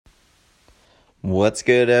What's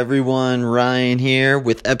good, everyone? Ryan here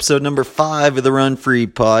with episode number 5 of the Run Free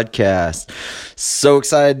podcast. So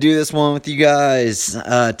excited to do this one with you guys.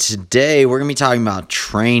 Today, we're going to be talking about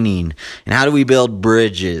training and how do we build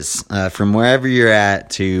bridges from wherever you're at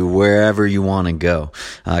to wherever you want to go.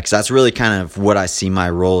 Because that's really kind of what I see my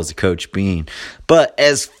role as a coach being. But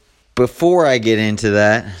before I get into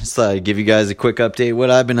that, just thought I'd give you guys a quick update what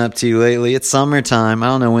I've been up to lately. It's summertime. I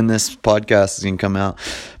don't know when this podcast is going to come out.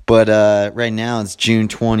 But right now it's June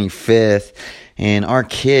 25th, and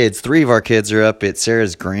three of our kids are up at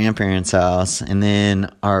Sarah's grandparents' house, and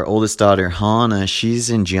then our oldest daughter, Hannah, she's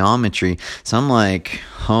in geometry. So I'm like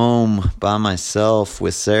home by myself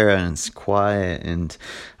with Sarah, and it's quiet, and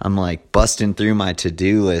I'm like busting through my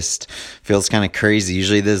to-do list. Feels kind of crazy.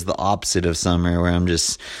 Usually this is the opposite of summer, where I'm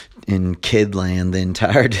just in kid land the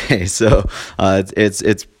entire day. So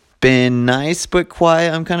it's been nice but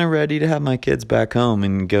quiet. I'm kind of ready to have my kids back home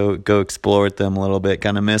and go explore with them a little bit.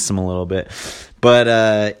 Kind of miss them a little bit.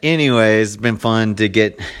 But anyways, it's been fun to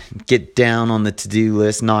get down on the to-do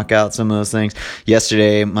list, knock out some of those things.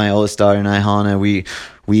 Yesterday, my oldest daughter and I, Hannah, we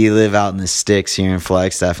live out in the sticks here in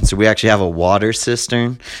Flagstaff, and so we actually have a water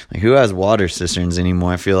cistern. Like, who has water cisterns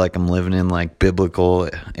anymore? I feel like I'm living in like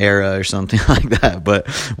biblical era or something like that. But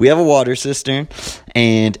we have a water cistern,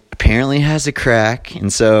 and apparently has a crack,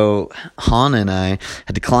 and so Hannah and I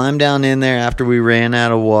had to climb down in there after we ran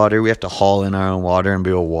out of water. We have to haul in our own water and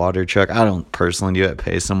be a water truck. I don't personally do it,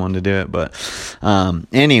 pay someone to do it, but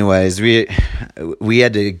anyways, we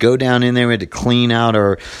had to go down in there. We had to clean out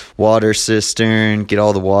our water cistern, get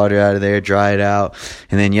all the water out of there, dry it out,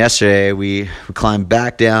 and then yesterday we climbed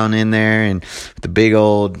back down in there, and the big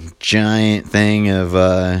old giant thing of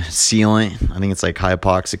sealant, I think it's like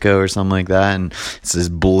Hypoxico or something like that, and it's this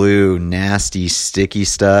blue nasty sticky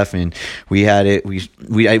stuff, and we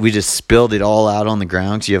just spilled it all out on the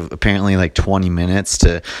ground, because you have apparently like 20 minutes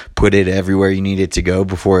to put it everywhere you need it to go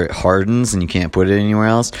before it hardens, and you can't put it anywhere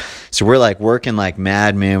else. So we're like working like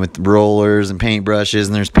madmen with rollers and paintbrushes,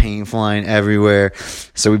 and there's paint flying everywhere.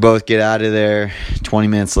 So we both get out of there 20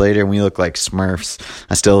 minutes later, and we look like Smurfs.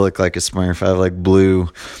 I still look like a Smurf. I have like blue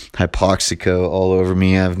Hypoxico all over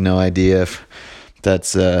me. I have no idea if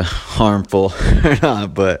that's harmful or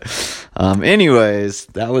not, but anyways,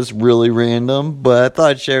 that was really random, but I thought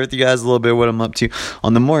I'd share with you guys a little bit what I'm up to.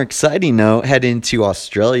 On the more exciting note, head into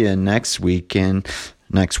Australia next weekend,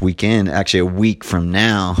 actually a week from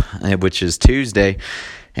now, which is Tuesday.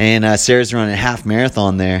 And Sarah's running a half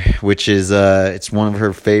marathon there, which is it's one of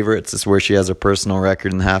her favorites. It's where she has a personal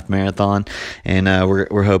record in the half marathon, and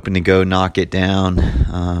we're hoping to go knock it down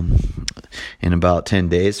in about 10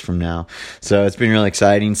 days from now. So it's been really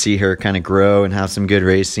exciting to see her kind of grow and have some good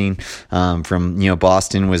racing. From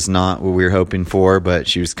Boston was not what we were hoping for, but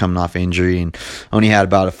she was coming off injury and only had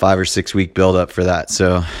about a 5 or 6 week build up for that.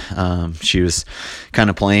 So she was kind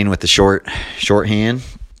of playing with the shorthand.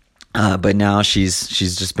 But now she's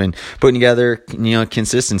just been putting together,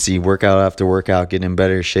 consistency, workout after workout, getting in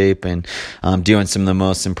better shape, and doing some of the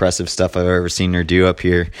most impressive stuff I've ever seen her do up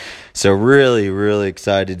here. So really, really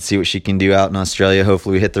excited to see what she can do out in Australia.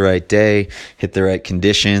 Hopefully we hit the right day, hit the right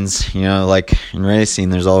conditions. Like in racing,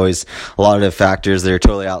 there's always a lot of factors that are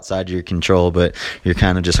totally outside your control, but you're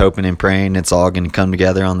kind of just hoping and praying it's all going to come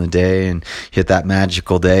together on the day and hit that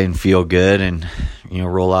magical day and feel good and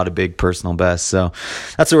roll out a big personal best. So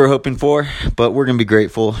that's what we're hoping for, but we're going to be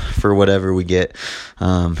grateful for whatever we get.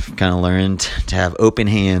 Kind of learned to have open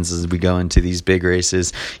hands as we go into these big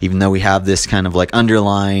races, even though we have this kind of like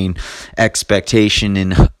underlying expectation,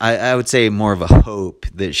 and I would say more of a hope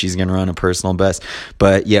that she's going to run a personal best,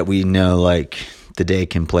 but yet we know like the day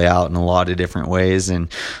can play out in a lot of different ways,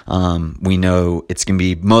 and we know it's going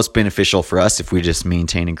to be most beneficial for us if we just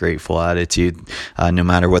maintain a grateful attitude no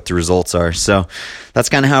matter what the results are. So that's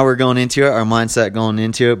kind of how we're going into it, our mindset going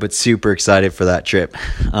into it, but super excited for that trip.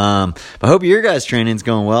 But I hope your guys' training's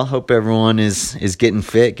going well. Hope everyone is getting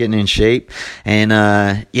fit, getting in shape, and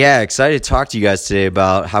excited to talk to you guys today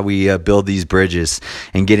about how we build these bridges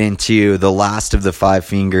and get into the last of the 5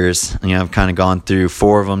 fingers. I've kind of gone through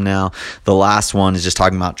 4 of them now. The last one is just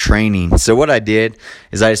talking about training. So what I did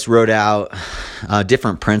is I just wrote out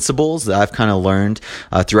different principles that I've kind of learned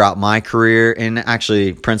throughout my career, and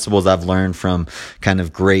actually principles I've learned from kind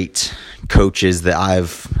of great coaches that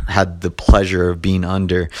I've had the pleasure of being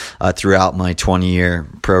under throughout my 20-year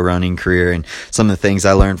pro running career, and some of the things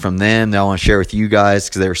I learned from them that I want to share with you guys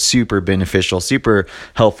because they were super beneficial, super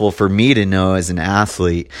helpful for me to know as an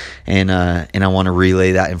athlete, and I want to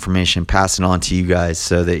relay that information, pass it on to you guys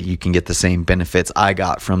so that you can get the same benefit benefits I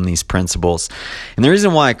got from these principles. And the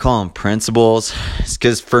reason why I call them principles is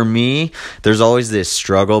because for me, there's always this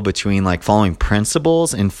struggle between like following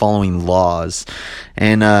principles and following laws.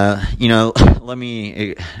 And, let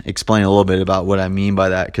me explain a little bit about what I mean by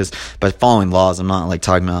that, because by following laws, I'm not like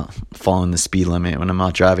talking about following the speed limit when I'm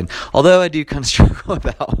not driving, although I do kind of struggle with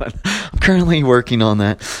that one. I'm currently working on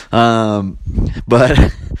that. But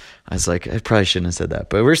I was like, I probably shouldn't have said that,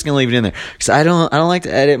 but we're just gonna leave it in there because I don't like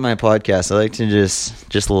to edit my podcast. I like to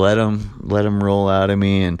just let them roll out of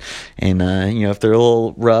me, and if they're a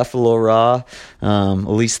little rough, a little raw, at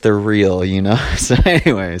least they're real, So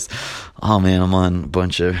anyways, oh man, I'm on a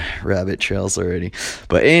bunch of rabbit trails already.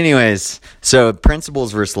 But anyways, so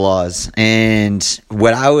principles versus laws, and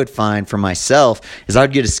what I would find for myself is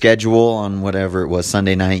I'd get a schedule on whatever it was,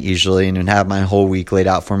 Sunday night usually, and have my whole week laid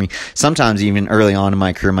out for me. Sometimes even early on in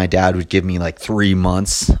my career, my dad would give me like 3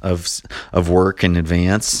 months of work in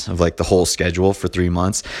advance of like the whole schedule for 3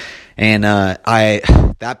 months. And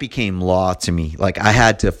that became law to me. Like I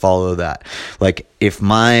had to follow that. Like if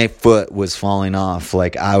my foot was falling off,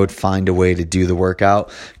 like I would find a way to do the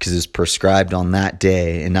workout because it's prescribed on that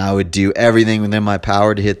day, and I would do everything within my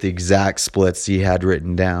power to hit the exact splits he had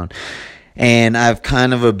written down. And I've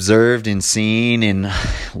kind of observed and seen and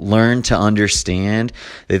learned to understand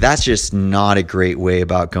that that's just not a great way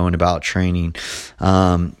about going about training.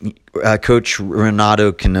 Coach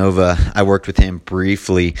Renato Canova, I worked with him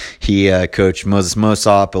briefly. He coached Moses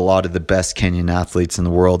Mosop, a lot of the best Kenyan athletes in the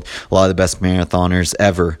world, a lot of the best marathoners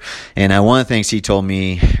ever. And one of the things he told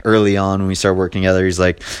me early on when we started working together, he's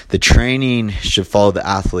like, the training should follow the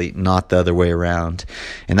athlete, not the other way around.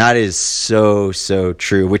 And that is so, so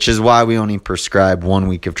true, which is why we only prescribe 1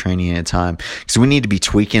 week of training at a time, because we need to be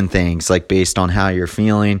tweaking things like based on how you're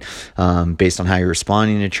feeling, based on how you're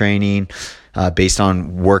responding to training, based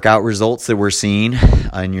on workout results that we're seeing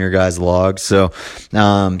in your guys' logs. So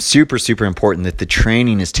super, super important that the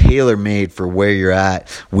training is tailor-made for where you're at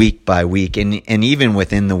week by week. And even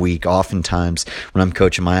within the week, oftentimes when I'm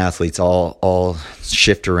coaching my athletes, I'll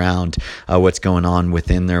shift around what's going on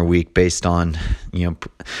within their week based on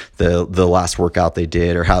the last workout they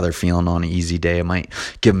did or how they're feeling on an easy day. I might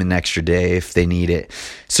give them an extra day if they need it.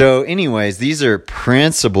 So anyways, these are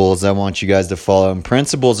principles I want you guys to follow. And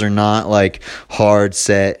principles are not like hard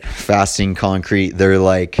set, fasting concrete. They're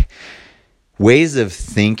like ways of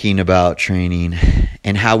thinking about training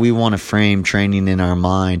and how we want to frame training in our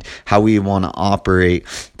mind, how we want to operate.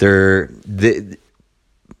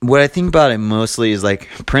 What I think about it mostly is like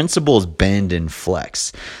principles bend and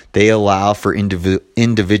flex. They allow for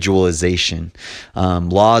individualization.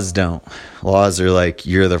 Laws don't. Laws are like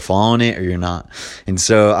you're either following it or you're not. And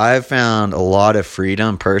so I've found a lot of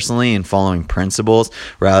freedom personally in following principles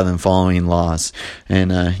rather than following laws.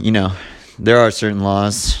 And, there are certain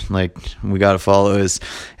laws like we got to follow as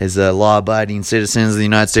law-abiding citizens of the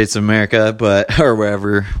United States of America, or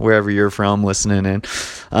wherever you're from listening in.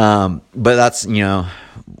 But that's,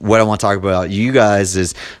 what I want to talk about you guys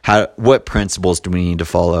is what principles do we need to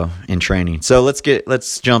follow in training. So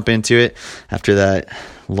let's jump into it after that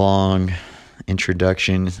long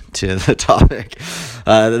introduction to the topic.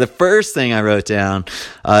 The first thing I wrote down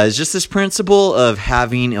is just this principle of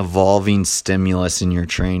having evolving stimulus in your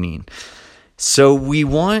training. So we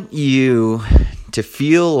want you to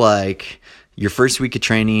feel like your first week of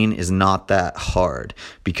training is not that hard,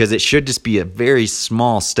 because it should just be a very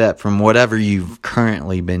small step from whatever you've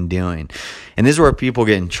currently been doing. And this is where people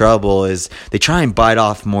get in trouble, is they try and bite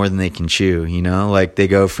off more than they can chew, like they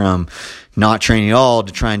go from not training at all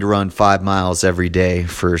to trying to run 5 miles every day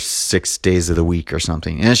for 6 days of the week or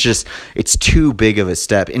something. And it's too big of a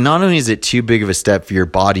step. And not only is it too big of a step for your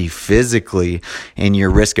body physically, and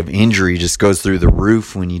your risk of injury just goes through the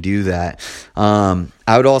roof when you do that.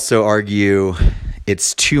 I would also argue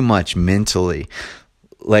it's too much mentally.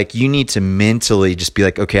 Like you need to mentally just be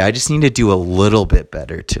like, okay, I just need to do a little bit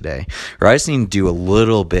better today, or I just need to do a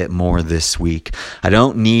little bit more this week. I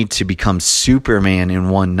don't need to become Superman in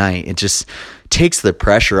one night. It just takes the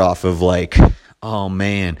pressure off of like, oh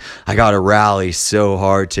man, I got to rally so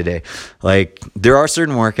hard today. Like there are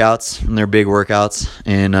certain workouts, and they're big workouts,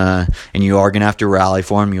 and you are going to have to rally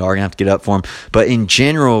for them. You are going to have to get up for them. But in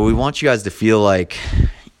general, we want you guys to feel like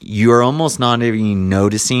you are almost not even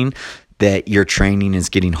noticing that your training is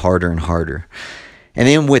getting harder and harder. And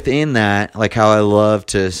then within that, like how I love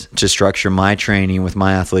to structure my training with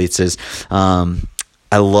my athletes is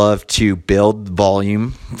I love to build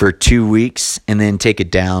volume for 2 weeks and then take a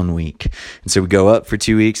down week. And so we go up for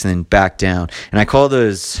 2 weeks and then back down. And I call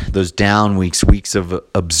those down weeks of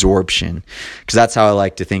absorption, because that's how I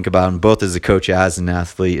like to think about them, both as a coach as an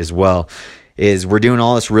athlete as well, is we're doing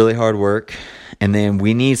all this really hard work. And then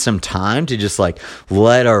we need some time to just like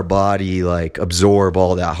let our body like absorb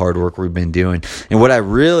all that hard work we've been doing. And what I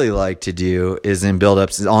really like to do is in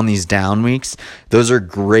build-ups on these down weeks. Those are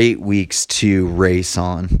great weeks to race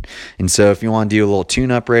on. And so if you want to do a little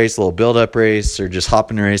tune-up race, a little build-up race, or just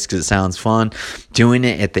hop in a race because it sounds fun, doing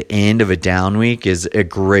it at the end of a down week is a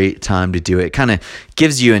great time to do it. It kind of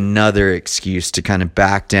gives you another excuse to kind of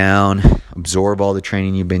back down, absorb all the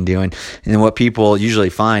training you've been doing. And then what people usually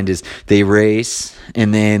find is they race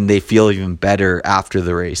and then they feel even better after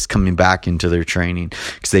the race coming back into their training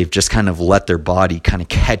because they've just kind of let their body kind of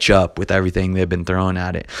catch up with everything they've been throwing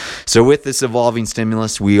at it. So with this evolving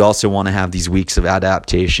stimulus, we also want to have these weeks of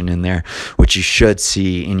adaptation in there, which you should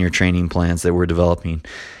see in your training plans that we're developing.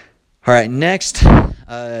 All right, next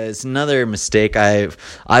is another mistake I've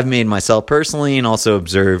made myself personally and also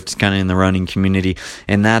observed kind of in the running community,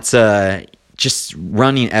 and that's just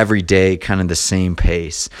running every day kind of the same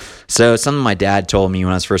pace. So something my dad told me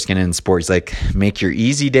when I was first getting into sports, like make your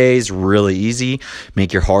easy days really easy,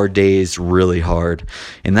 make your hard days really hard.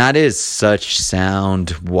 And that is such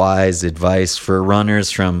sound, wise advice for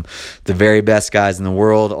runners from the very best guys in the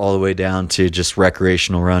world all the way down to just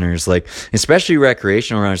recreational runners. Like especially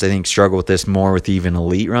recreational runners, I think struggle with this more with even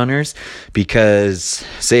elite runners because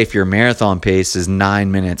say if your marathon pace is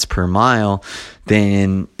 9 minutes per mile,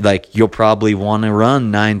 then like you'll probably want to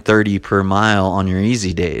run 9:30 per mile on your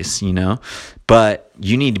easy days, but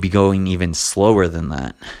you need to be going even slower than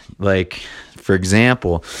that. Like for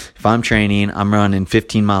example, if I'm training, I'm running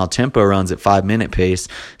 15-mile tempo runs at 5-minute pace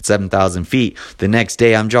at 7,000 feet. The next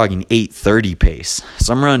day I'm jogging 8:30 pace.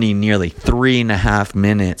 So I'm running nearly 3.5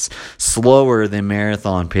 minutes slower than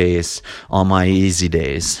marathon pace on my easy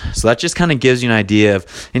days. So that just kind of gives you an idea of,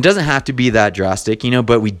 it doesn't have to be that drastic,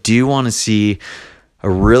 but we do want to see a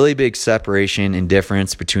really big separation and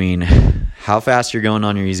difference between how fast you're going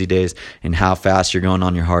on your easy days and how fast you're going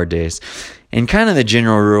on your hard days. And kind of the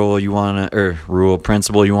general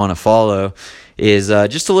principle you want to follow is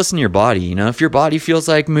just to listen to your body. If your body feels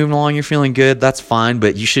like moving along, you're feeling good, that's fine,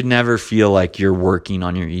 but you should never feel like you're working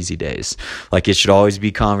on your easy days. Like it should always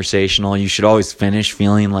be conversational. You should always finish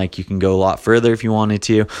feeling like you can go a lot further if you wanted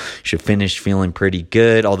to. You should finish feeling pretty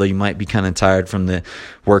good, although you might be kind of tired from the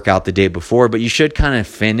workout the day before, but you should kind of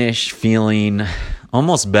finish feeling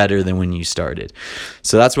almost better than when you started.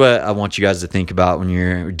 So that's what I want you guys to think about when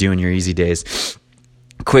you're doing your easy days.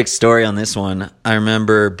 Quick story on this one. I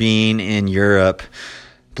remember being in Europe,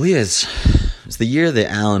 I believe it was the year that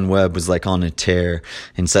Alan Webb was like on a tear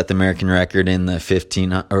and set the American record in the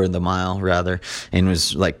 15 or the mile rather, and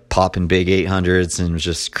was like popping big 800s and was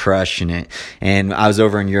just crushing it. And I was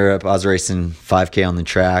over in Europe. I was racing 5K on the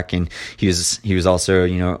track, and he was also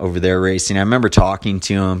over there racing. I remember talking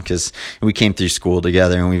to him because we came through school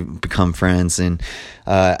together and we've become friends. And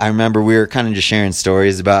I remember we were kind of just sharing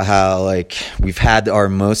stories about how like we've had our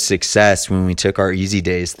most success when we took our easy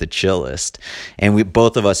days the chillest, and we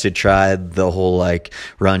both of us had tried the whole like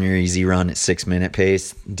run your easy run at 6-minute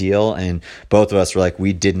pace deal, and both of us were like,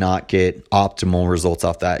 we did not get optimal results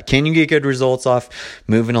off that. Can you get good results off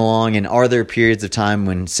moving along? And are there periods of time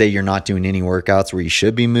when say you're not doing any workouts where you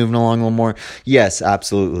should be moving along a little more? Yes,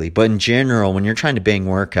 absolutely. But in general, when you're trying to bang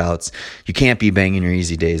workouts, you can't be banging your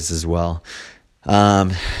easy days as well.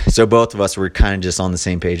 So both of us were kind of just on the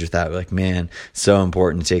same page with that. We're like, man, so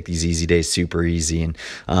important to take these easy days super easy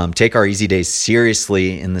and take our easy days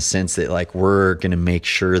seriously in the sense that like we're going to make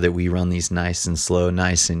sure that we run these nice and slow,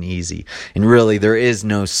 nice and easy. And really there is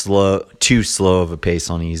no too slow of a pace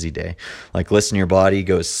on easy day. Like listen to your body,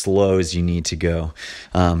 go as slow as you need to go.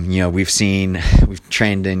 We've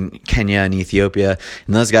trained in Kenya and Ethiopia,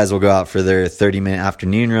 and those guys will go out for their 30-minute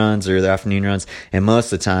afternoon runs or their afternoon runs. And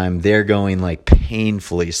most of the time they're going like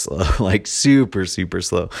painfully slow, like super, super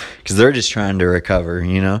slow, because they're just trying to recover,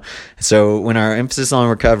 So when our emphasis on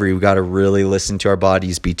recovery, we got to really listen to our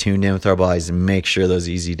bodies, be tuned in with our bodies, and make sure those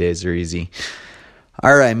easy days are easy.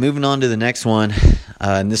 All right, moving on to the next one.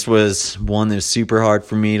 And this was one that was super hard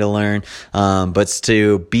for me to learn, but it's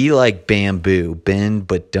to be like bamboo, bend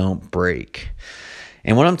but don't break.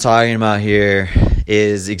 And what I'm talking about here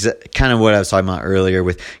is kind of what I was talking about earlier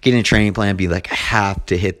with getting a training plan, be like, I have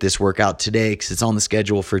to hit this workout today because it's on the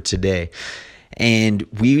schedule for today. And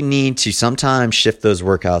we need to sometimes shift those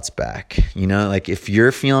workouts back. Like if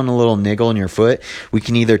you're feeling a little niggle in your foot, we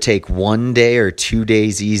can either take 1 day or 2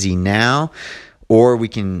 days easy now, or we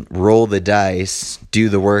can roll the dice, do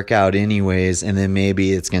the workout anyways, and then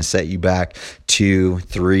maybe it's going to set you back 2,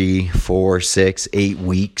 3, 4, 6, 8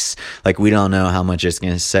 weeks. Like we don't know how much it's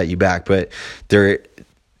going to set you back, but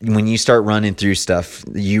when you start running through stuff,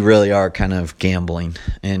 you really are kind of gambling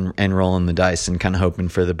and rolling the dice and kind of hoping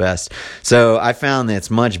for the best. So I found that it's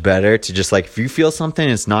much better to just like, if you feel something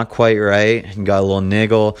it's not quite right, you got a little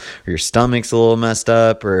niggle, or your stomach's a little messed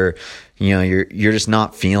up, or you're just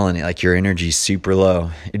not feeling it, like your energy's super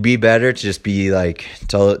low. It'd be better to just be like,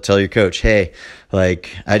 tell your coach, hey,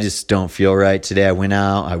 like, I just don't feel right today. I went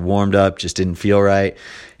out, I warmed up, just didn't feel right.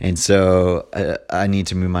 And so I need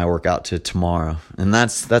to move my workout to tomorrow. And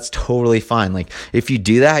that's totally fine. Like, if you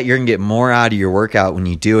do that, you're going to get more out of your workout when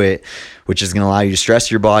you do it, which is going to allow you to stress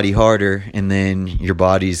your body harder. And then your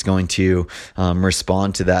body's going to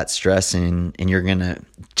respond to that stress, and you're going to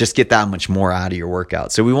just get that much more out of your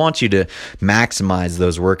workout. So we want you to maximize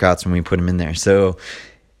those workouts when we put them in there. So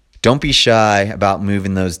don't be shy about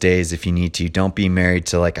moving those days if you need to. Don't be married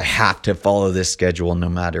to like, I have to follow this schedule no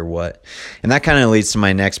matter what. And that kind of leads to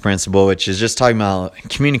my next principle, which is just talking about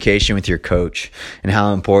communication with your coach and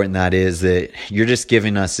how important that is, that you're just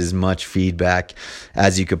giving us as much feedback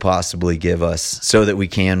as you could possibly give us so that we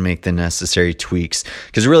can make the necessary tweaks.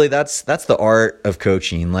 Because really that's the art of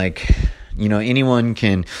coaching. Like, anyone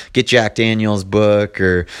can get Jack Daniel's book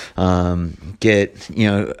or get,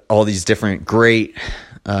 all these different great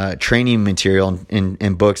training material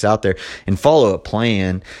and books out there and follow a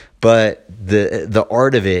plan, but the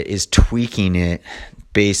art of it is tweaking it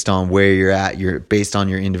based on where you're at, based on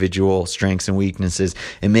your individual strengths and weaknesses,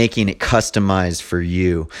 and making it customized for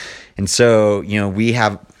you. And so, we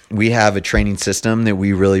have a training system that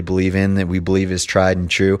we really believe in, that we believe is tried and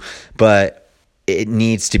true, but it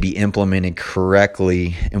needs to be implemented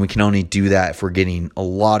correctly, and we can only do that if we're getting a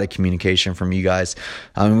lot of communication from you guys.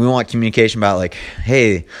 We want communication about like,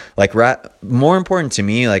 hey, like more important to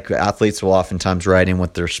me, like athletes will oftentimes write in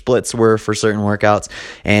what their splits were for certain workouts,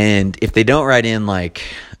 and if they don't write in like,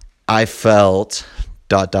 I felt ...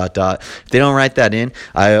 If they don't write that in,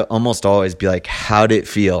 I almost always be like, how did it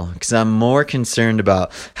feel? Because I'm more concerned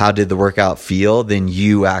about how did the workout feel than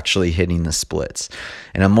you actually hitting the splits.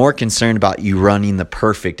 And I'm more concerned about you running the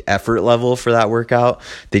perfect effort level for that workout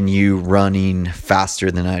than you running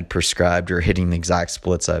faster than I'd prescribed or hitting the exact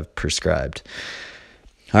splits I've prescribed.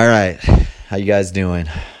 All right. How you guys doing?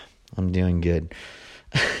 I'm doing good.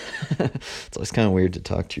 It's always kind of weird to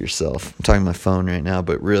talk to yourself. I'm talking to my phone right now,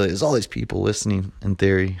 but really there's all these people listening in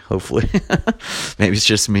theory, hopefully. Maybe it's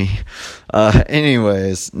just me.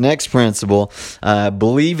 Anyways, next principle,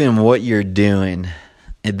 believe in what you're doing.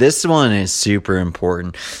 This one is super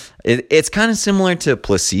important. It's kind of similar to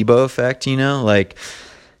placebo effect, that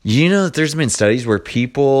there's been studies where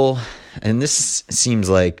people, and this seems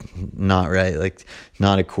like not right, like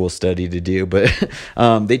not a cool study to do, but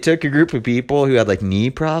they took a group of people who had like knee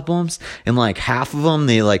problems, and like half of them,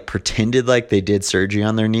 they like pretended like they did surgery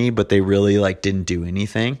on their knee, but they really like didn't do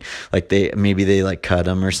anything. Like they like cut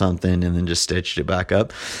them or something and then just stitched it back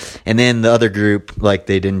up. And then the other group, like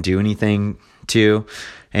they didn't do anything too.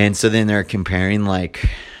 And so then they're comparing like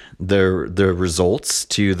the results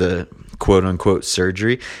to the quote unquote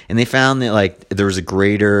surgery, and they found that like there was a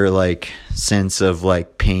greater like sense of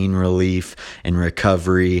like pain relief and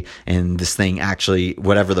recovery, and this thing actually,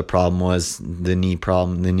 whatever the problem was, the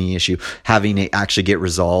knee issue, having it actually get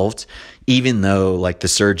resolved, even though like the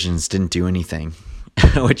surgeons didn't do anything.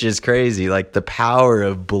 Which is crazy. Like the power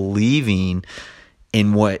of believing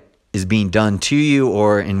in what is being done to you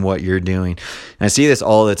or in what you're doing. And I see this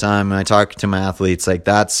all the time when I talk to my athletes. Like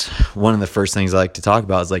that's one of the first things I like to talk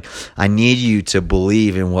about is like, I need you to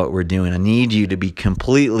believe in what we're doing. I need you to be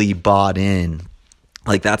completely bought in.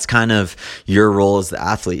 Like that's kind of your role as the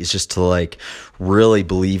athlete, is just to like really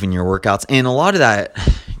believe in your workouts. And a lot of that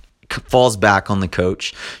falls back on the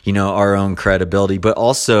coach, our own credibility, but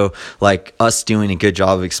also like us doing a good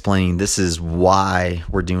job of explaining this is why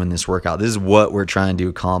we're doing this workout. This is what we're trying to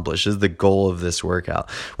accomplish. This is the goal of this workout.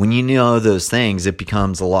 When you know those things, it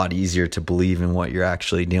becomes a lot easier to believe in what you're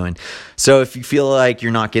actually doing. So if you feel like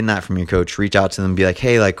you're not getting that from your coach, reach out to them and be like,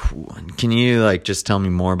 hey, like, can you like just tell me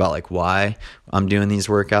more about like why I'm doing these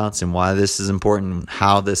workouts and why this is important and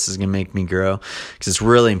how this is going to make me grow? Because it's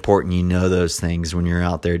really important you know those things when you're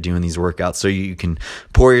out there doing these workouts, so you can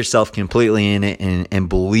pour yourself completely in it and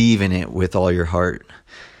believe in it with all your heart.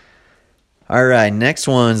 All right, next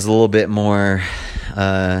one's a little bit more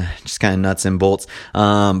just kind of nuts and bolts,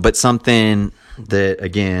 but something that,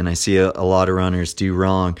 again, I see a lot of runners do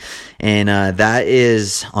wrong, and that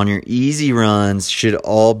is on your easy runs should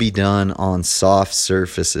all be done on soft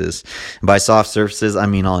surfaces. And by soft surfaces, I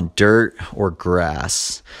mean on dirt or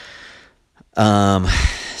grass.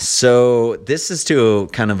 So this is to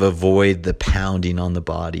kind of avoid the pounding on the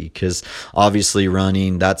body, because obviously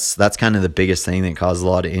running, that's kind of the biggest thing that causes a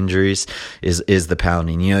lot of injuries is the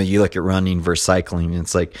pounding. You know, you look at running versus cycling, and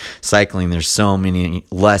it's like cycling, there's so many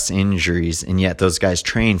less injuries, and yet those guys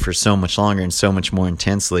train for so much longer and so much more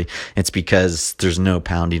intensely. It's because there's no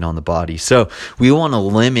pounding on the body. So we want to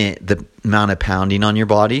limit the amount of pounding on your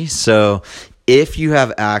body. So if you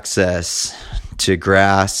have access to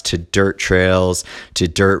grass, to dirt trails, to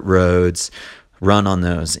dirt roads, run on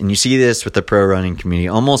those. And you see this with the pro running community.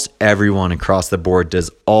 Almost everyone across the board does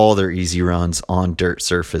all their easy runs on dirt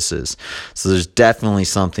surfaces. So there's definitely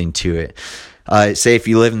something to it. Say if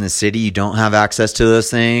you live in the city, you don't have access to those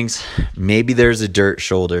things. Maybe there's a dirt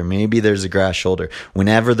shoulder. Maybe there's a grass shoulder.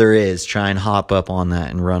 Whenever there is, try and hop up on that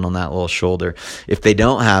and run on that little shoulder. If they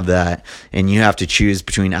don't have that and you have to choose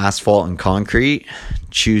between asphalt and concrete,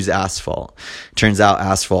 choose asphalt. Turns out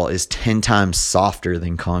asphalt is 10 times softer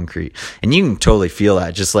than concrete. And you can totally feel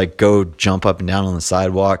that. Just like go jump up and down on the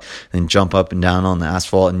sidewalk, then jump up and down on the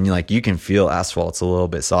asphalt, and you can feel asphalt's a little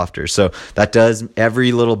bit softer. So that does,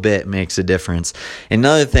 every little bit makes a difference.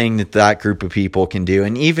 Another thing that group of people can do,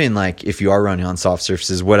 and even like if you are running on soft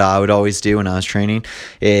surfaces, what I would always do when I was training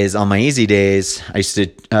is on my easy days, I used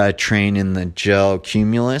to train in the Gel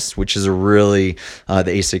Cumulus, which is a really, the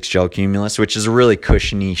Asics Gel Cumulus, which is a really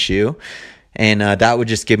cushiony shoe. And that would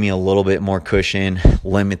just give me a little bit more cushion,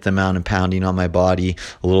 limit the amount of pounding on my body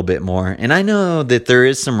a little bit more. And I know that there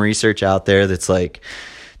is some research out there that's like,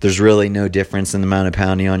 there's really no difference in the amount of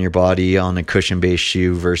pounding on your body on a cushion-based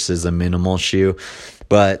shoe versus a minimal shoe.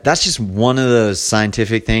 But that's just one of those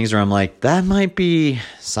scientific things where I'm like, that might be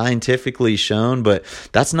scientifically shown, but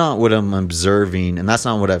that's not what I'm observing, and that's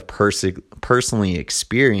not what I've personally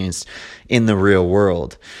experienced in the real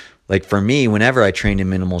world. Like for me, whenever I trained in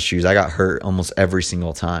minimal shoes, I got hurt almost every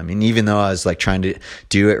single time. And even though I was like trying to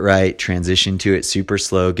do it right, transition to it super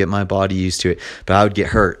slow, get my body used to it, but I would get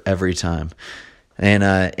hurt every time. And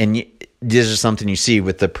this is something you see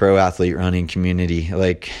with the pro athlete running community.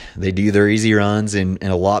 Like they do their easy runs in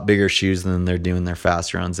a lot bigger shoes than they're doing their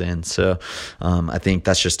fast runs in. So I think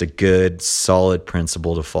that's just a good, solid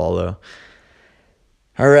principle to follow.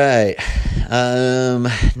 All right.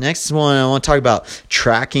 Next one, I want to talk about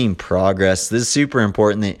tracking progress. This is super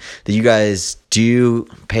important that you guys do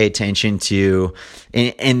pay attention to.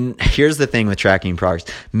 And here's the thing with tracking progress.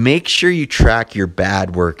 Make sure you track your bad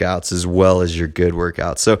workouts as well as your good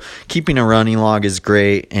workouts. So keeping a running log is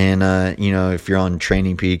great. And, if you're on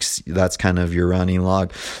Training Peaks, that's kind of your running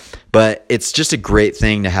log. But it's just a great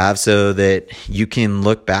thing to have so that you can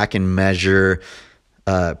look back and measure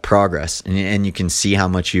progress, and you can see how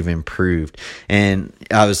much you've improved. And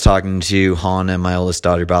I was talking to Hannah, my oldest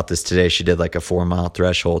daughter, about this today. She did like a 4-mile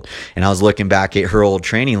threshold, and I was looking back at her old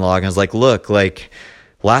training log, and I was like, look, like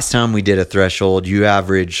last time we did a threshold, you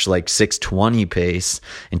averaged like 6:20 pace,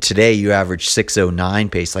 and today you average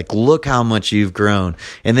 6:09 pace. Like, look how much you've grown.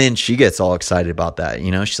 And then she gets all excited about that.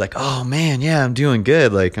 She's like, oh man, yeah, I'm doing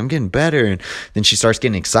good. Like, I'm getting better. And then she starts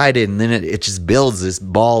getting excited, and then it just builds this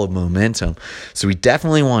ball of momentum. So we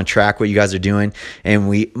definitely want to track what you guys are doing, and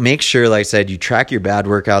we make sure, like I said, you track your bad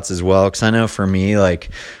workouts as well. Because I know for me,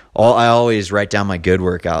 like, I always write down my good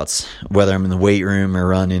workouts, whether I'm in the weight room or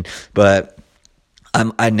running, but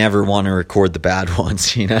I never want to record the bad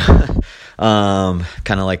ones, kind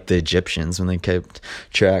of like the Egyptians when they kept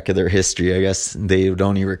track of their history. I guess they would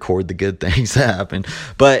only record the good things that happen.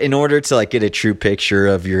 But in order to get a true picture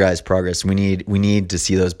of your guys' progress, we need to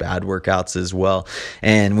see those bad workouts as well.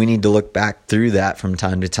 And we need to look back through that from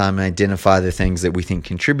time to time and identify the things that we think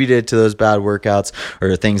contributed to those bad workouts,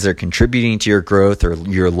 or things that are contributing to your growth or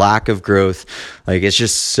your lack of growth. Like, it's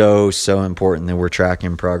just so important that we're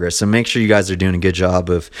tracking progress. So make sure you guys are doing a good job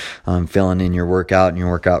of filling in your workout and your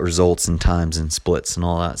workout results and times and splits and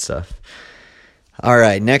all that stuff. All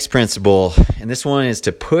right, next principle, and this one is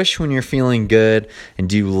to push when you're feeling good and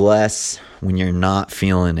do less when you're not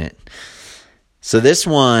feeling it. So this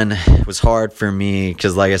one was hard for me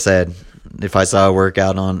because, like I said, if I saw a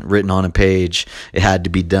workout written on a page, it had to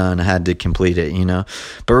be done. I had to complete it,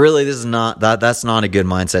 But really, this is that's not a good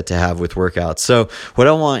mindset to have with workouts. So what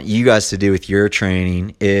I want you guys to do with your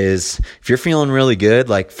training is, if you're feeling really good,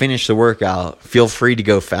 finish the workout. Feel free to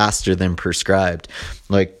go faster than prescribed.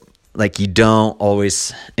 Like you don't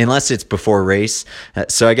always, unless it's before race.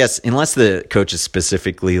 So I guess unless the coach is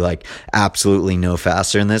specifically absolutely no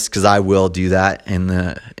faster in this, because I will do that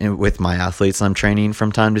with my athletes I'm training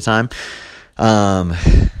from time to time.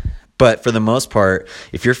 But for the most part,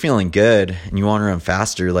 if you're feeling good and you want to run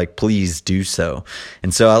faster, like please do so.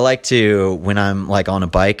 And so I like to, when I'm like on a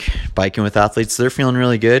biking with athletes, they're feeling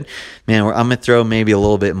really good, man, I'm going to throw maybe a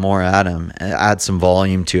little bit more at them, add some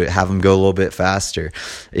volume to it, have them go a little bit faster.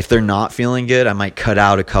 If they're not feeling good, I might cut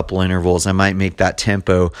out a couple intervals. I might make that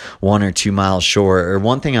tempo 1 or 2 miles short. Or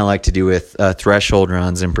one thing I like to do with threshold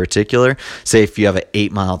runs in particular, say if you have an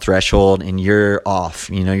 8-mile threshold and you're off,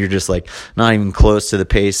 you're just like not even close to the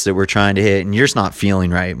pace that we're trying to hit and you're just not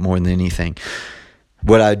feeling right more than anything.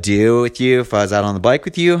 What I'd do with you if I was out on the bike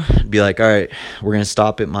with you, I'd be like, all right, we're going to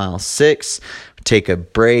stop at mile 6, take a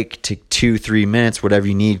break, take 2-3 minutes, whatever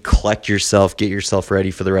you need, collect yourself, get yourself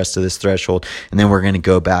ready for the rest of this threshold, and then we're going to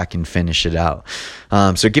go back and finish it out.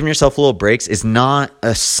 So giving yourself little breaks is not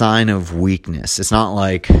a sign of weakness. It's not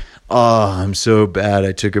like, oh, I'm so bad,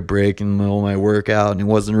 I took a break in the middle of my workout and it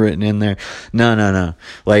wasn't written in there. No.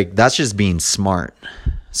 Like, that's just being smart.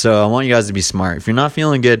 So I want you guys to be smart. If you're not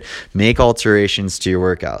feeling good, make alterations to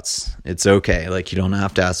your workouts. It's okay. Like, you don't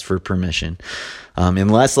have to ask for permission.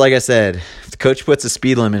 Unless, like I said, if the coach puts a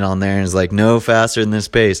speed limit on there and is like, no faster than this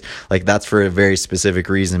pace, like that's for a very specific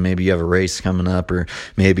reason. Maybe you have a race coming up, or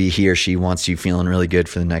maybe he or she wants you feeling really good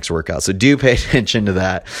for the next workout. So do pay attention to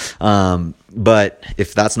that. But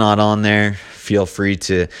if that's not on there, feel free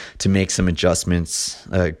to make some adjustments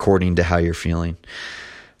according to how you're feeling.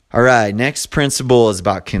 All right, next principle is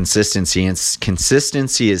about consistency, and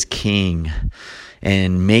consistency is king.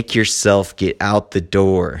 And make yourself get out the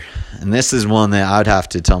door. And this is one that I'd have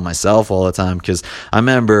to tell myself all the time, because I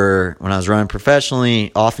remember when I was running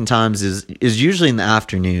professionally, oftentimes is usually in the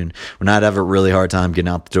afternoon when I'd have a really hard time getting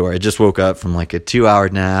out the door. I just woke up from like a 2-hour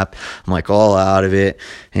nap. I'm like all out of it,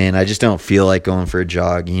 and I just don't feel like going for a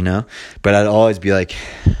jog, But I'd always be like,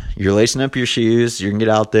 you're lacing up your shoes, you're going to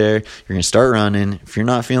get out there, you're going to start running. If you're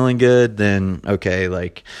not feeling good, then okay,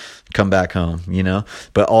 like come back home,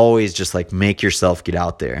 but always just like make yourself get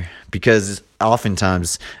out there, because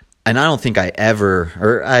oftentimes, and I don't think I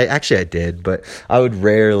did, but I would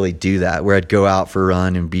rarely do that, where I'd go out for a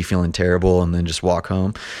run and be feeling terrible and then just walk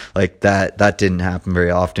home. Like that didn't happen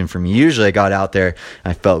very often for me. Usually I got out there,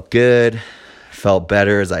 I felt good, felt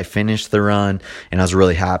better as I finished the run, and I was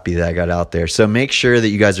really happy that I got out there. So make sure that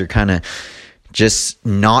you guys are kind of just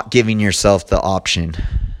not giving yourself the option.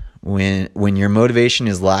 When your motivation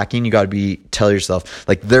is lacking, you got to tell yourself,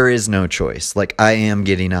 like, there is no choice. Like, I am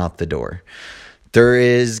getting out the door. There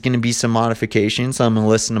is going to be some modifications. So I'm going to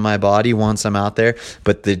listen to my body once I'm out there.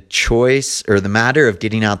 But the choice, or the matter of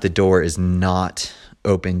getting out the door, is not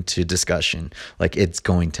open to discussion. Like, it's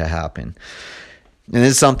going to happen. And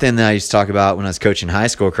this is something that I used to talk about when I was coaching high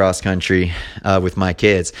school cross country with my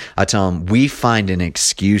kids. I tell them, we find an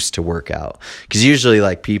excuse to work out. Because usually,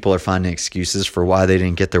 like, people are finding excuses for why they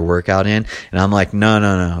didn't get their workout in. And I'm like,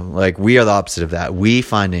 no. Like, we are the opposite of that. We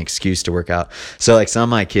find an excuse to work out. So, like, some of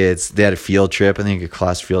my kids, they had a field trip, I think a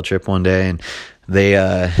class field trip one day, and they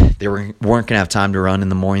weren't going to have time to run in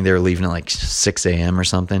the morning. They were leaving at like 6 a.m. or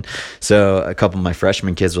something. So a couple of my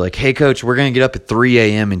freshman kids were like, hey, coach, we're going to get up at 3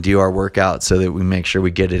 a.m. and do our workout so that we make sure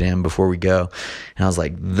we get it in before we go. And I was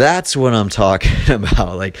like, that's what I'm talking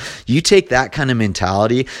about. Like, you take that kind of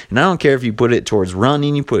mentality, and I don't care if you put it towards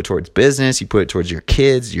running, you put it towards business, you put it towards your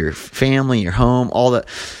kids, your family, your home, all that.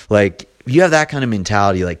 Like, if you have that kind of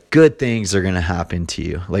mentality, like, good things are going to happen to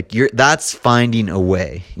you. Like, that's finding a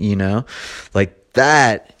way, like,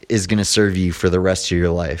 that is going to serve you for the rest of your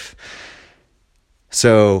life.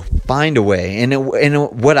 So find a way. And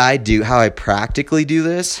what I do, how I practically do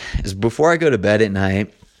this, is before I go to bed at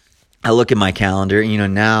night, I look at my calendar.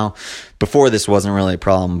 Now, before this wasn't really a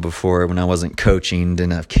problem, before when I wasn't coaching,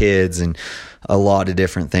 didn't have kids, and a lot of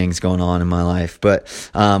different things going on in my life. But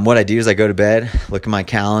what I do is I go to bed, look at my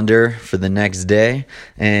calendar for the next day,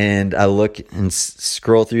 and I look and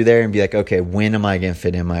scroll through there and be like, okay, when am I going to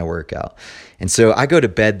fit in my workout? And so I go to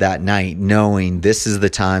bed that night knowing this is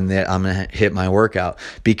the time that I'm going to hit my workout.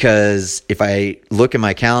 Because if I look at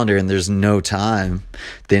my calendar and there's no time,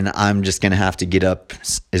 then I'm just going to have to get up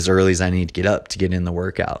as early as I need to get in the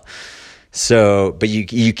workout. So, but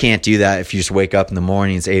you can't do that if you just wake up in the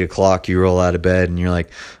morning, it's 8 o'clock, you roll out of bed and you're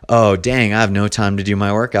like, oh, dang, I have no time to do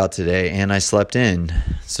my workout today, and I slept in,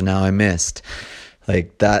 so now I missed.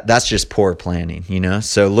 Like that's just poor planning,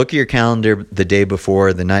 So look at your calendar the day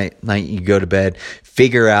before, the night you go to bed,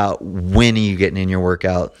 figure out when are you getting in your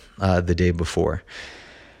workout the day before.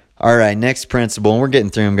 All right, next principle, and we're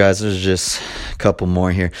getting through them, guys. There's just a couple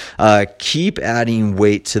more here. Keep adding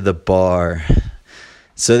weight to the bar.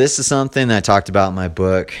 So this is something that I talked about in my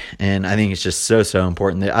book, and I think it's just so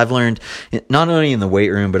important that I've learned not only in the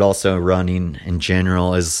weight room but also running in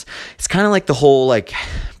general. Is it's kind of like the whole like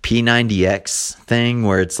P90X thing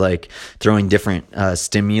where it's like throwing different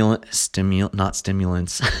stimulus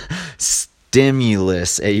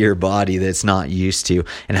at your body that's not used to,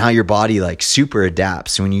 and how your body like super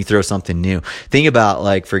adapts when you throw something new. Think about,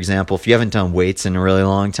 like, for example, if you haven't done weights in a really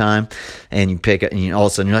long time and you pick it and all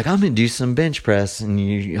of a sudden you're like, I'm gonna do some bench press, and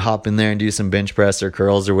you hop in there and do some bench press or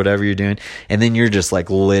curls or whatever you're doing, and then you're just like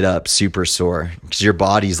lit up, super sore, because your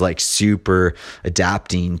body's like super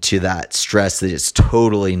adapting to that stress that it's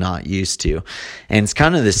totally not used to. And it's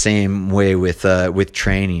kind of the same way with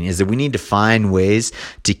training, is that we need to find ways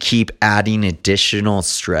to keep adding additional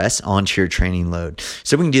stress onto your training load.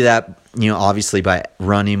 So we can do that, obviously by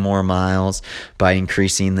running more miles, by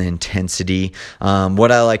increasing the intensity.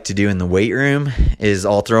 What I like to do in the weight room is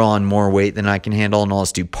I'll throw on more weight than I can handle, and I'll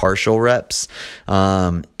just do partial reps.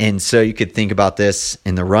 And so you could think about this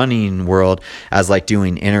in the running world as like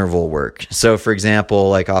doing interval work. So for example,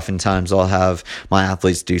 like oftentimes I'll have my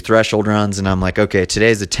athletes do threshold runs, and I'm like, okay,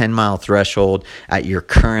 today's a 10-mile threshold at your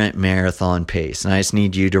current marathon pace, and I just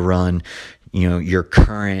need you to run your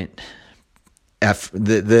current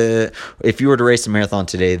if you were to race a marathon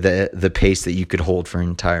today, the pace that you could hold for an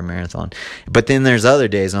entire marathon. But then there's other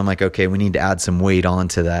days I'm like, okay, we need to add some weight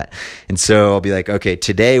onto that. And so I'll be like, okay,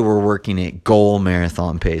 today we're working at goal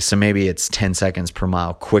marathon pace. So maybe it's 10 seconds per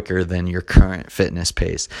mile quicker than your current fitness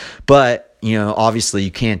pace. But, obviously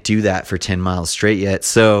you can't do that for 10 miles straight yet.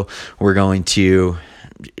 So we're going to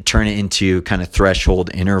turn it into kind of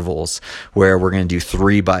threshold intervals where we're going to do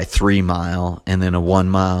 3 by 3 mile and then a 1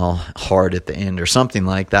 mile hard at the end or something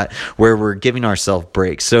like that, where we're giving ourselves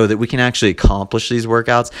breaks so that we can actually accomplish these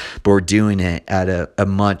workouts, but we're doing it at a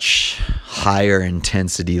much higher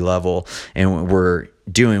intensity level. And we're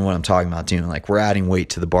doing what I'm talking about doing. Like, we're adding weight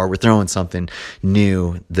to the bar. We're throwing something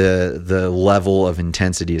new. The level of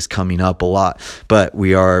intensity is coming up a lot, but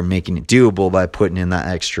we are making it doable by putting in that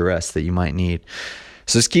extra rest that you might need.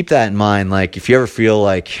 So just keep that in mind. Like, if you ever feel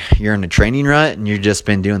like you're in a training rut and you've just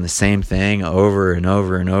been doing the same thing over and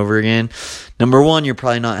over and over again, number one, you're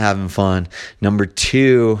probably not having fun. Number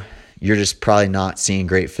two, you're just probably not seeing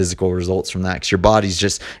great physical results from that, because your body's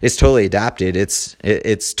it's totally adapted. It's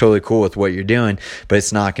totally cool with what you're doing, but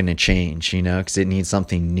it's not going to change, because it needs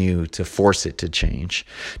something new to force it to change,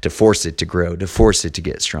 to force it to grow, to force it to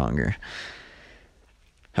get stronger.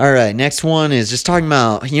 All right, next one is just talking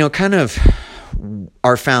about, kind of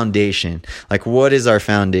our foundation. Like, what is our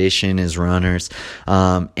foundation as runners?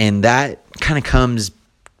 And that kind of comes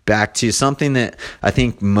back to something that I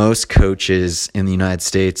think most coaches in the United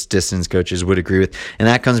States, distance coaches, would agree with, and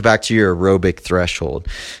that comes back to your aerobic threshold.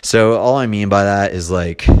 So all I mean by that is,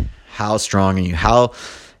 like, how strong are you?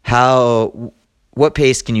 What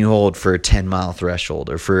pace can you hold for a 10-mile threshold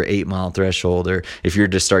or for an 8-mile threshold? Or if you're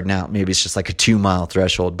just starting out, maybe it's just like a 2-mile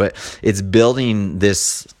threshold, but it's building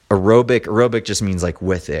this aerobic just means like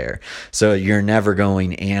with air. So you're never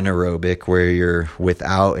going anaerobic where you're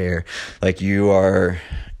without air. Like, you are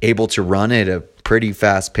able to run at a pretty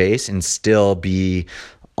fast pace and still be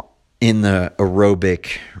in the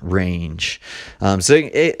aerobic range. So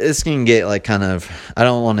this can get like kind of, I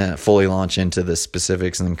don't want to fully launch into the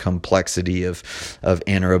specifics and complexity of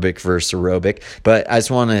anaerobic versus aerobic, but I just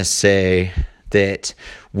want to say that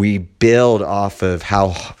we build off of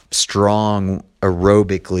how strong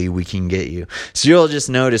aerobically we can get you. So you'll just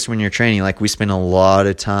notice when you're training, like, we spend a lot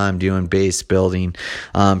of time doing base building.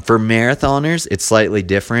 For marathoners, it's slightly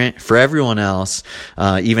different. For everyone else,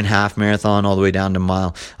 even half marathon all the way down to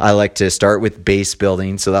mile, I like to start with base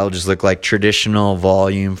building. So that'll just look like traditional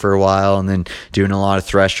volume for a while, and then doing a lot of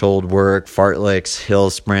threshold work, fartleks, hill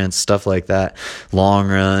sprints, stuff like that, long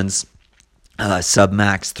runs,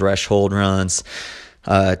 sub-max threshold runs,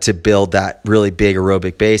 to build that really big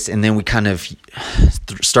aerobic base. And then we kind of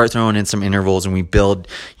start throwing in some intervals, and we build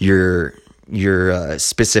your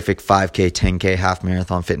specific 5K, 10K, half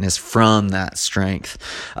marathon fitness from that strength.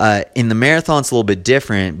 In the marathon, it's a little bit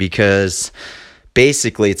different because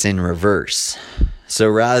basically it's in reverse. So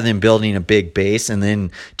rather than building a big base and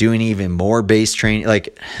then doing even more base training,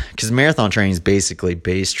 like, because marathon training is basically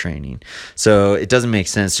base training. So it doesn't make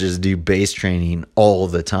sense to just do base training all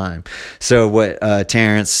the time. So what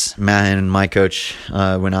Terrence, Matt, and my coach,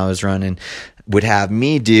 when I was running, would have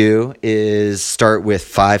me do is start with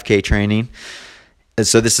 5K training.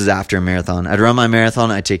 So this is after a marathon. I'd run my marathon.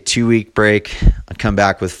 I'd take 2-week break. I'd come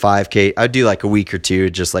back with 5K. I'd do like a week or two,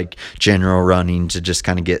 just like general running to just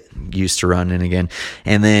kind of get used to running again.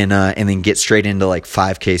 And then get straight into like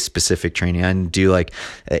 5K specific training. I'd do like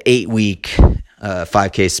an 8-week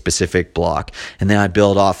 5K specific block, and then I'd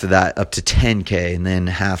build off of that up to 10K and then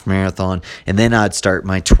half marathon, and then I'd start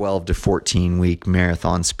my 12 to 14 week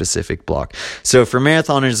marathon specific block. So for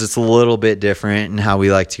marathoners, it's a little bit different in how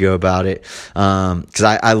we like to go about it, because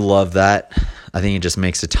I love that. I think it just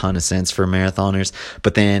makes a ton of sense for marathoners.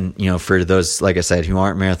 But then, for those, like I said, who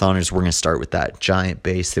aren't marathoners, we're going to start with that giant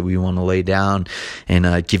base that we want to lay down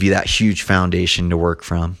and give you that huge foundation to work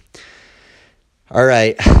from. All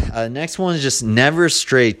right, next one is just never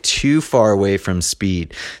stray too far away from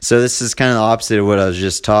speed. So this is kind of the opposite of what I was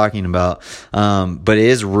just talking about, but it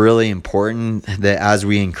is really important that as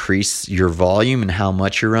we increase your volume and how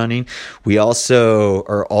much you're running, we also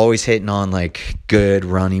are always hitting on like good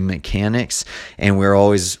running mechanics, and we're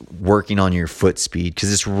always working on your foot speed,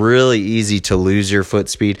 because it's really easy to lose your foot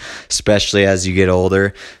speed, especially as you get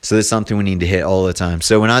older. So this is something we need to hit all the time.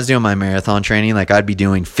 So when I was doing my marathon training, like I'd be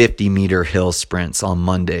doing 50-meter hill sprints on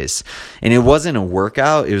Mondays, and it wasn't a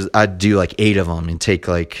workout. I'd do like 8 of them and take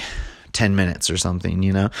like 10 minutes or something,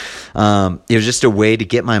 it was just a way to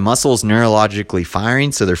get my muscles neurologically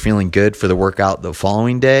firing, so they're feeling good for the workout the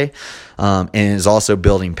following day, and it's also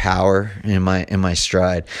building power in my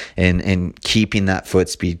stride and keeping that foot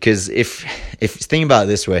speed. Because if think about it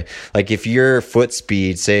this way, like if your foot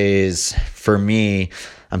speed, say, is, for me,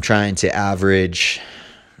 I'm trying to average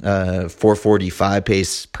 4:45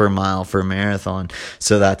 pace per mile for a marathon.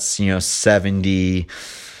 So that's, 70,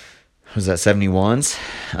 was that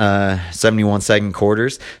 71s, 71 second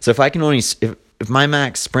quarters. So if I can only, if my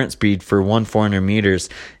max sprint speed for 400 meters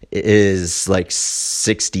is like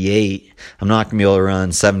 68, I'm not going to be able to run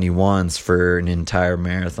 71s for an entire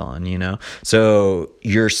marathon, So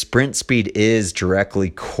your sprint speed is directly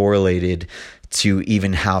correlated to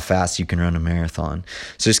even how fast you can run a marathon.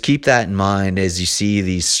 So just keep that in mind as you see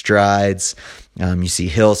these strides. You see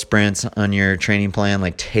hill sprints on your training plan,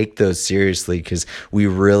 like take those seriously, because we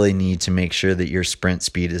really need to make sure that your sprint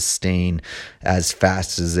speed is staying as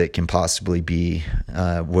fast as it can possibly be.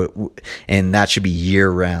 And that should be year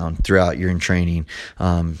round throughout your training,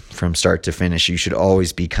 from start to finish. You should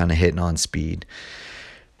always be kind of hitting on speed.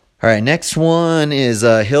 All right, next one is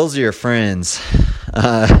hills are your friends.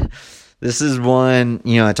 This is one,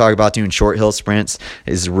 I talk about doing short hill sprints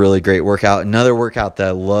is a really great workout. Another workout that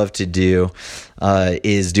I love to do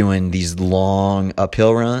is doing these long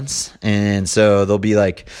uphill runs. And so they'll be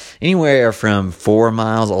like anywhere from 4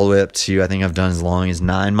 miles all the way up to, I think I've done as long as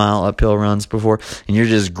 9-mile uphill runs before. And you're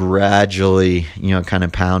just gradually, kind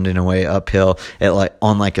of pounding away uphill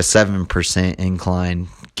on like a 7% incline,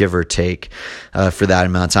 give or take, for that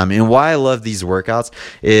amount of time. And why I love these workouts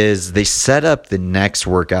is they set up the next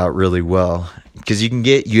workout really well, because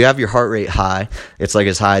you have your heart rate high. It's like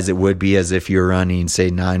as high as it would be as if you're running, say,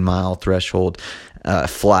 9-mile threshold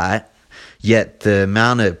flat. Yet the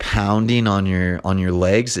amount of pounding on your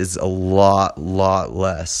legs is a lot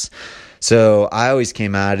less. So I always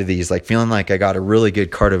came out of these like feeling like I got a really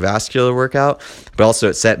good cardiovascular workout, but also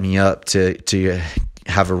it set me up to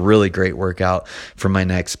have a really great workout for my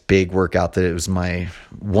next big workout, that it was my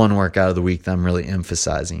one workout of the week that I'm really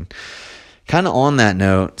emphasizing. Kind of on that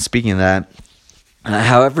note, speaking of that,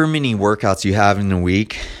 however many workouts you have in a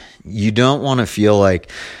week, you don't want to feel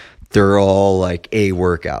like they're all like A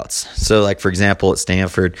workouts. So like, for example, at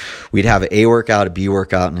Stanford, we'd have an A workout, a B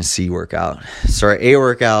workout, and a C workout. So our A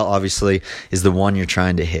workout obviously is the one you're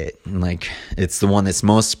trying to hit. And like, it's the one that's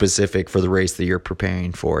most specific for the race that you're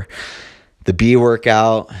preparing for. The B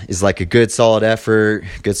workout is like a good solid effort,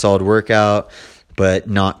 good solid workout, but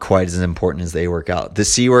not quite as important as the A workout. The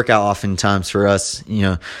C workout oftentimes for us,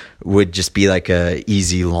 would just be like a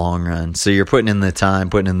easy long run. So you're putting in the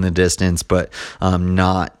time, putting in the distance, but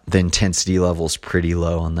not the intensity level's pretty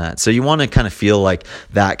low on that. So you want to kind of feel like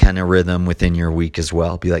that kind of rhythm within your week as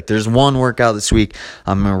well. Be like, there's one workout this week,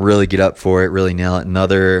 I'm going to really get up for it, really nail it.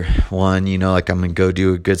 Another one, like I'm going to go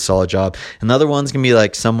do a good solid job. Another one's going to be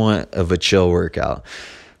like somewhat of a chill workout.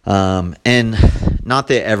 And not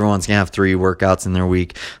that everyone's gonna have 3 workouts in their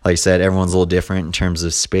week. Like I said, everyone's a little different in terms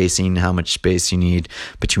of spacing, how much space you need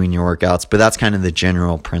between your workouts, but that's kind of the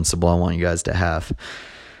general principle I want you guys to have.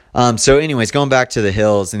 So anyways, going back to the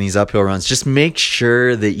hills and these uphill runs, just make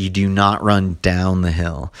sure that you do not run down the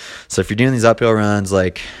hill. So if you're doing these uphill runs,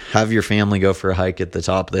 like have your family go for a hike at the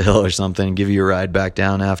top of the hill or something and give you a ride back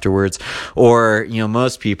down afterwards. Or,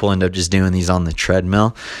 most people end up just doing these on the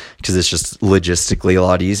treadmill because it's just logistically a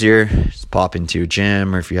lot easier. Just pop into a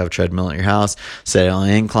gym, or if you have a treadmill at your house, set it on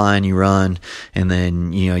an incline, you run, and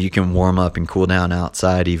then, you can warm up and cool down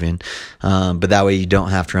outside even. But that way you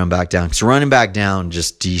don't have to run back down, because running back down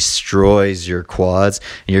just destroys your quads,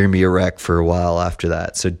 and you're going to be a wreck for a while after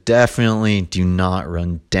that. So definitely do not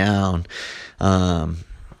run down on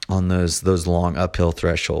those long uphill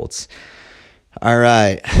thresholds. All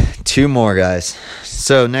right, 2 more, guys.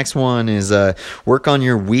 So next one is work on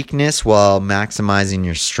your weakness while maximizing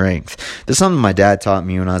your strength. This is something my dad taught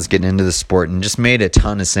me when I was getting into the sport, and just made a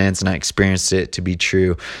ton of sense, and I experienced it to be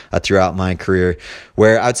true throughout my career,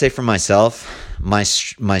 where I would say for myself, my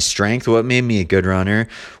strength, what made me a good runner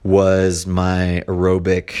was my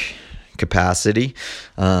aerobic capacity.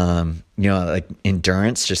 Like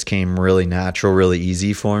endurance just came really natural, really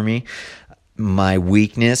easy for me. My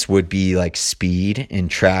weakness would be like speed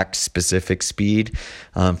and track specific speed.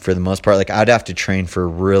 For the most part, like I'd have to train for a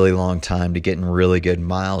really long time to get in really good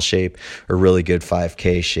mile shape or really good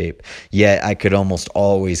 5K shape. Yet I could almost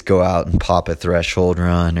always go out and pop a threshold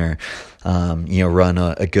run or run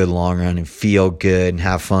a good long run and feel good and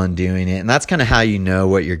have fun doing it. And that's kind of how you know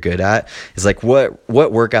what you're good at, is like what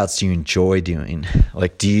workouts do you enjoy doing?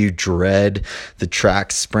 Like, do you dread the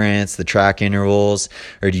track sprints, the track intervals,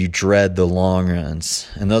 or do you dread the long runs?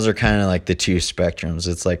 And those are kind of like the 2 spectrums.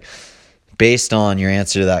 It's like, based on your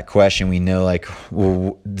answer to that question, we know like,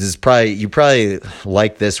 well, you probably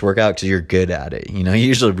like this workout because you're good at it.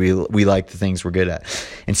 Usually we like the things we're good at.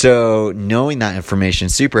 And so knowing that information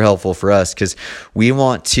is super helpful for us, because we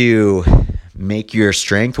want to make your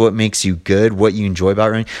strength, what makes you good, what you enjoy about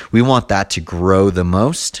running, we want that to grow the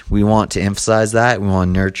most. We want to emphasize that. We want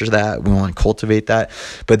to nurture that. We want to cultivate that.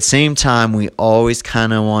 But at the same time, we always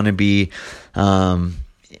kind of want to be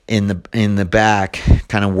in the back,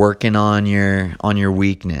 kind of working on your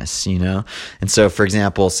weakness, And so, for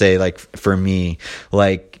example, say like for me,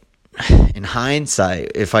 like in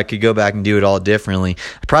hindsight, if I could go back and do it all differently,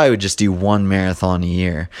 I probably would just do 1 marathon a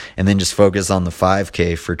year and then just focus on the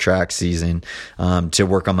 5K for track season to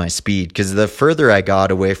work on my speed. Because the further I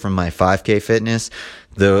got away from my 5K fitness,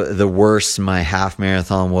 the worse my half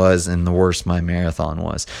marathon was and the worse my marathon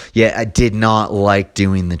was. Yet I did not like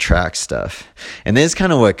doing the track stuff. And this is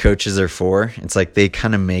kind of what coaches are for. It's like they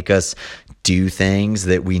kind of make us do things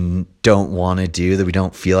that we don't want to do, that we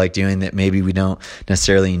don't feel like doing, that maybe we don't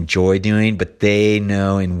necessarily enjoy doing, but they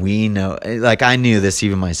know and we know. Like I knew this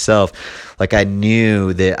even myself. Like I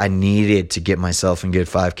knew that I needed to get myself in good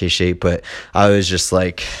 5K shape, but I was just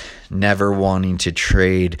like never wanting to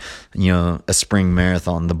trade, a spring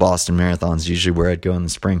marathon. The Boston Marathon is usually where I'd go in the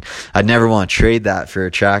spring. I'd never want to trade that for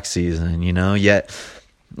a track season, yet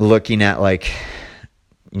looking at like,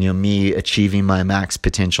 me achieving my max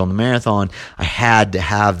potential in the marathon, I had to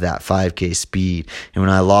have that 5K speed. And when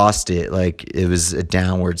I lost it, like it was a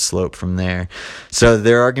downward slope from there. So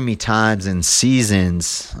there are going to be times in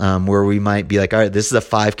seasons where we might be like, all right, this is a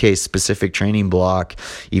 5K specific training block.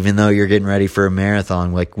 Even though you're getting ready for a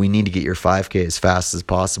marathon, like we need to get your 5K as fast as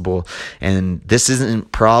possible. And this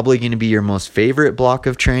isn't probably going to be your most favorite block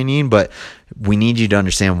of training, but we need you to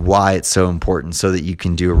understand why it's so important so that you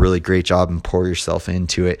can do a really great job and pour yourself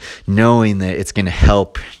into it, knowing that it's going to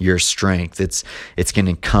help your strength. It's going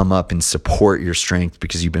to come up and support your strength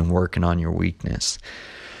because you've been working on your weakness.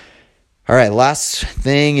 All right, last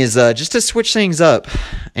thing is just to switch things up,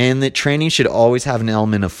 and that training should always have an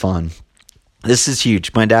element of fun. This is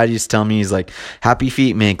huge. My dad used to tell me, he's like, happy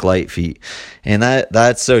feet make light feet. And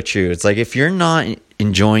that's so true. It's like, if you're not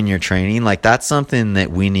enjoying your training, like that's something that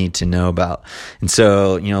we need to know about. And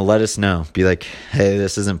so, let us know. Be like, hey,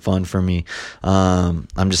 this isn't fun for me.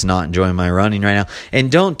 I'm just not enjoying my running right now.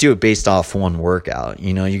 And don't do it based off one workout.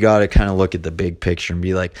 You got to kind of look at the big picture and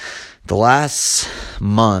be like, the last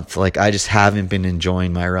month, like I just haven't been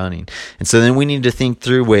enjoying my running. And so then we need to think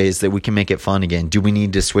through ways that we can make it fun again. Do we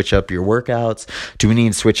need to switch up your workouts? Do we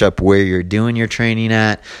need to switch up where you're doing your training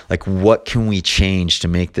at? Like, what can we change to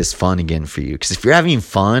make this fun again for you? Because if you're having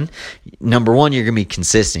fun, number one, you're going to be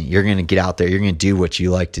consistent. You're going to get out there. You're going to do what you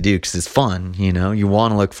like to do because it's fun. You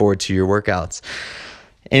want to look forward to your workouts.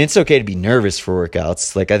 And it's okay to be nervous for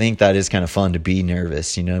workouts. Like, I think that is kind of fun to be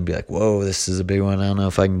nervous, and be like, whoa, this is a big one. I don't know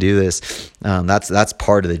if I can do this. That's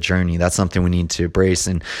part of the journey. That's something we need to embrace,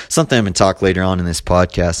 and something I'm going to talk later on in this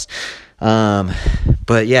podcast.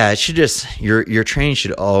 But yeah, it should just, your training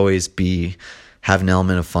should always have an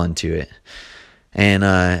element of fun to it.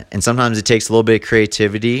 And sometimes it takes a little bit of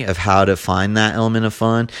creativity of how to find that element of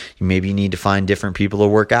fun. Maybe you need to find different people to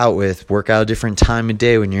work out with, work out a different time of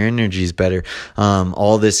day when your energy is better.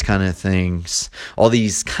 All these kind of things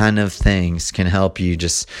can help you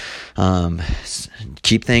just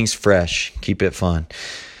keep things fresh, keep it fun.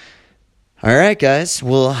 All right, guys.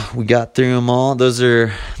 Well, we got through them all. Those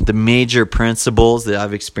are the major principles that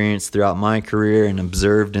I've experienced throughout my career and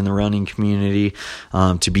observed in the running community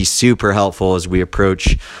to be super helpful as we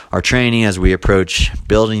approach our training, as we approach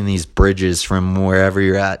building these bridges from wherever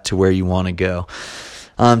you're at to where you want to go.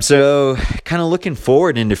 So kind of looking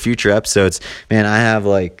forward into future episodes, man, I have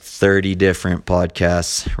like 30 different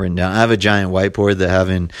podcasts written down. I have a giant whiteboard that I have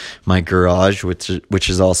in my garage, which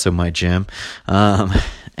is also my gym.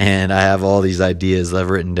 And I have all these ideas that I've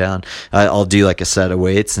written down. I'll do like a set of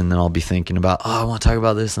weights, and then I'll be thinking about, I want to talk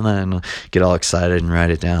about this and that, and I'll get all excited and write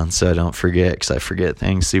it down so I don't forget, because I forget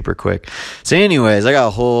things super quick. So anyways, I got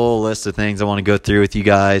a whole list of things I want to go through with you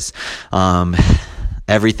guys.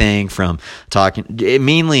 Everything from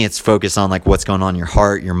mainly it's focused on like what's going on in your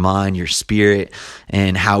heart, your mind, your spirit,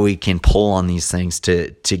 and how we can pull on these things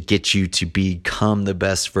to get you to become the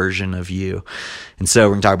best version of you. And so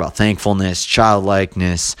we're going to talk about thankfulness,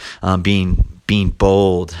 childlikeness, being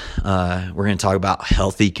bold. We're going to talk about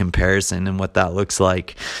healthy comparison and what that looks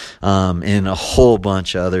like, and a whole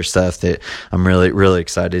bunch of other stuff that I'm really, really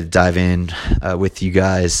excited to dive in with you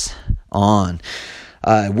guys on.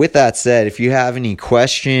 With that said, if you have any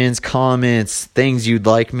questions, comments, things you'd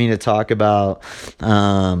like me to talk about,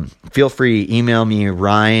 feel free to email me,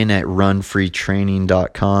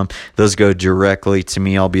 ryan@runfreetraining.com. Those go directly to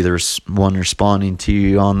me. I'll be the one responding to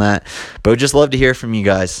you on that. But I'd just love to hear from you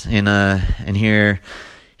guys and hear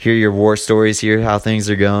your war stories, hear how things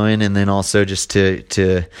are going, and then also just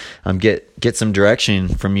to get some direction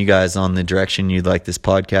from you guys on the direction you'd like this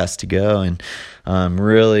podcast to go. And I'm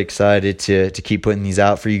really excited to keep putting these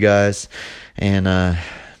out for you guys. And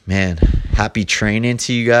man, happy training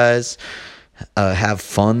to you guys. Have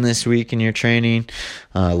fun this week in your training.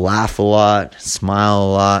 Laugh a lot, smile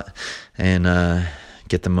a lot, and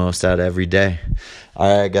get the most out of every day.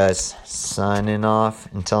 All right, guys, signing off.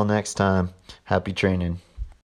 Until next time, happy training.